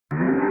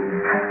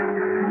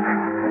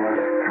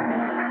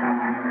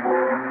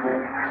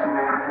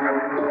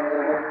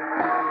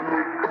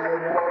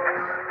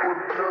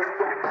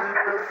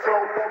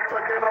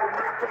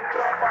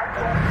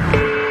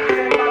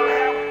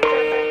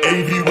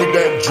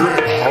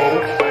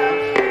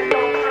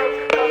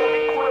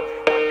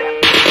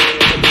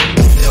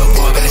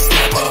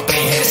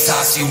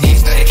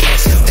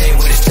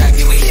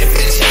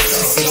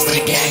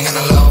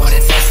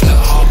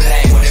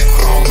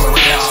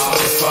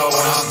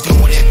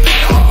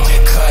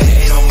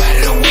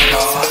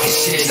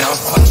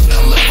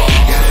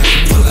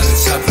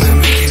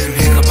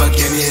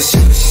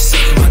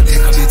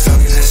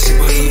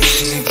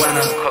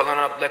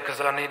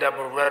said I need that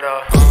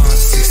Beretta.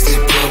 60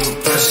 blood with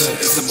pressure.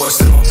 It's the boy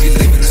still won't be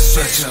leaving the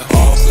stretcher.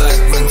 All black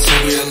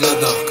interior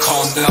leather.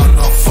 Calm down,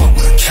 no fuck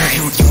with a cat.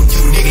 You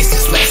niggas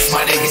is less,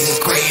 my niggas is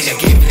greater.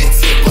 Giving it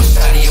tip, or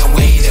shotty a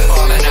waiter.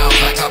 Falling out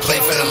like I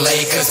play for the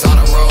Lakers. On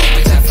the road,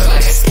 bitch, I feel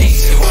like a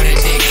skater. Wanted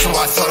dick, so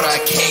I thought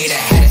I'd cater.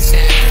 Had a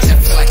snap, bitch, I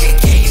feel like a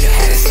gator.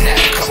 Had a snap,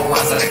 couple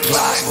rounds of the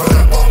Glide. Run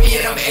up on me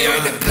and I'm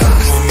airing the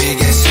block. On me,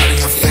 get shot in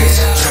your face.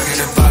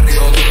 Drugging the body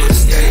all over the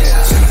stage.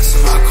 Jealous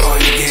in my car,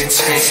 you getting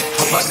chased.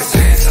 Hop out the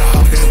fence, I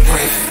hop in the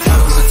brake.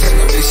 I'm gonna take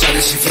a big shot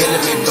and she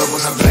feeling me. But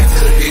when I'm back to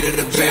the beat of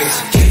the bass,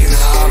 kicking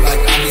her out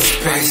like I need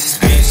space.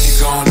 And she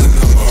gone to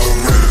the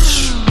orange.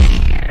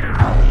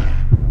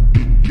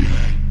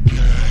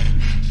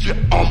 Yeah,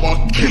 I'm a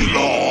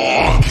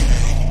killer.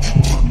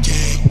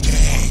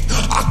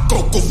 I go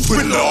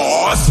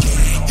gorillas.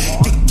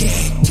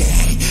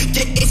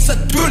 Yeah, it's a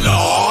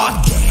thriller.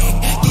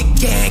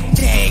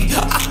 Gang,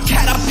 I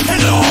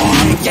caterpillar.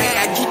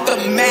 Yeah, I keep the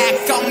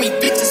Mac on me,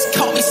 bitches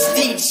call me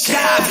Steve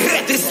Jobs.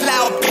 This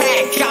loud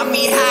pack got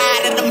me high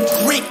to them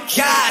Greek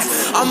guys.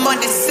 I'm on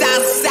the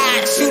south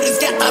side, shooters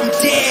got them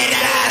dead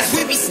eyes.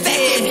 We be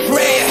staying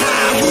red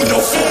high, who the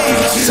fuck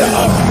is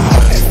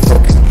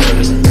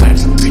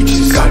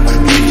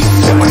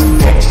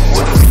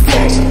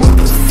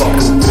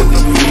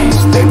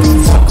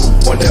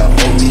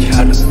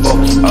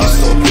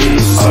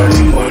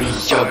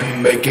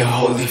making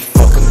holy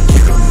fuck, I'm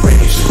giving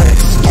range,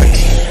 let's get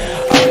it.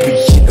 I be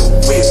in the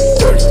whip,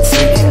 30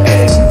 ticket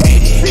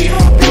animated. Baby,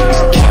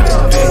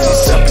 counting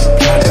pages, I be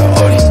counting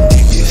all these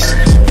niggas.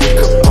 Pick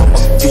up on my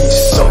feet,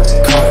 so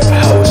calm,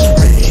 how it's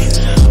written.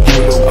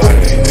 Hold on,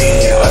 wait a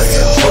minute, I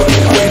said hold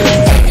it, wait a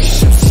minute.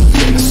 Shifty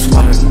in the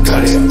swat,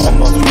 got it on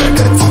my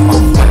back. I took my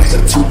back, the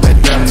two bad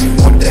down, you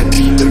want that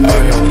beat, the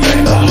burn your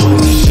back. Like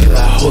holy shit,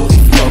 like holy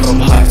fuck,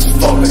 I'm high as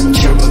fuck, I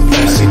can't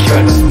relax, I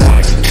got this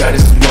night, got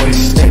this money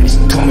steady.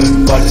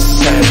 Coming by the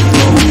side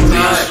road.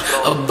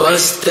 A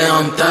bust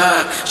down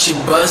thought, she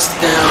bust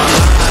down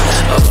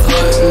high. A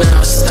foot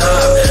now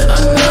stop,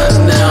 I not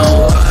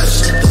now watch.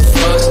 The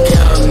fuck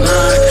out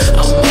knock,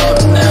 I'm up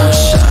now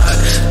shot.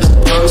 The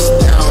bumps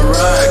down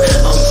rock,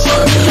 I'm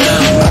fucked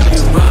now.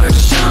 Body rock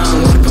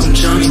shine like I'm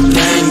Johnny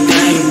dang.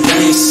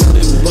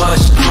 Silly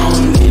watch, I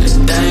don't need a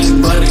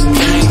thing but a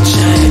gang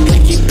chain.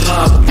 Iggy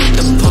pop with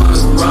the punk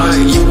rock,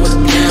 you a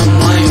damn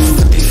lame.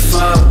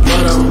 55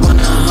 but I run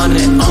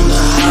 100 on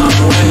the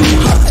highway.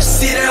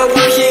 See that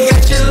work, you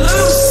got you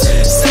loose.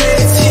 Say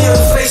it to your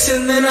face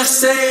and then I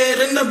say it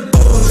in the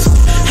booth.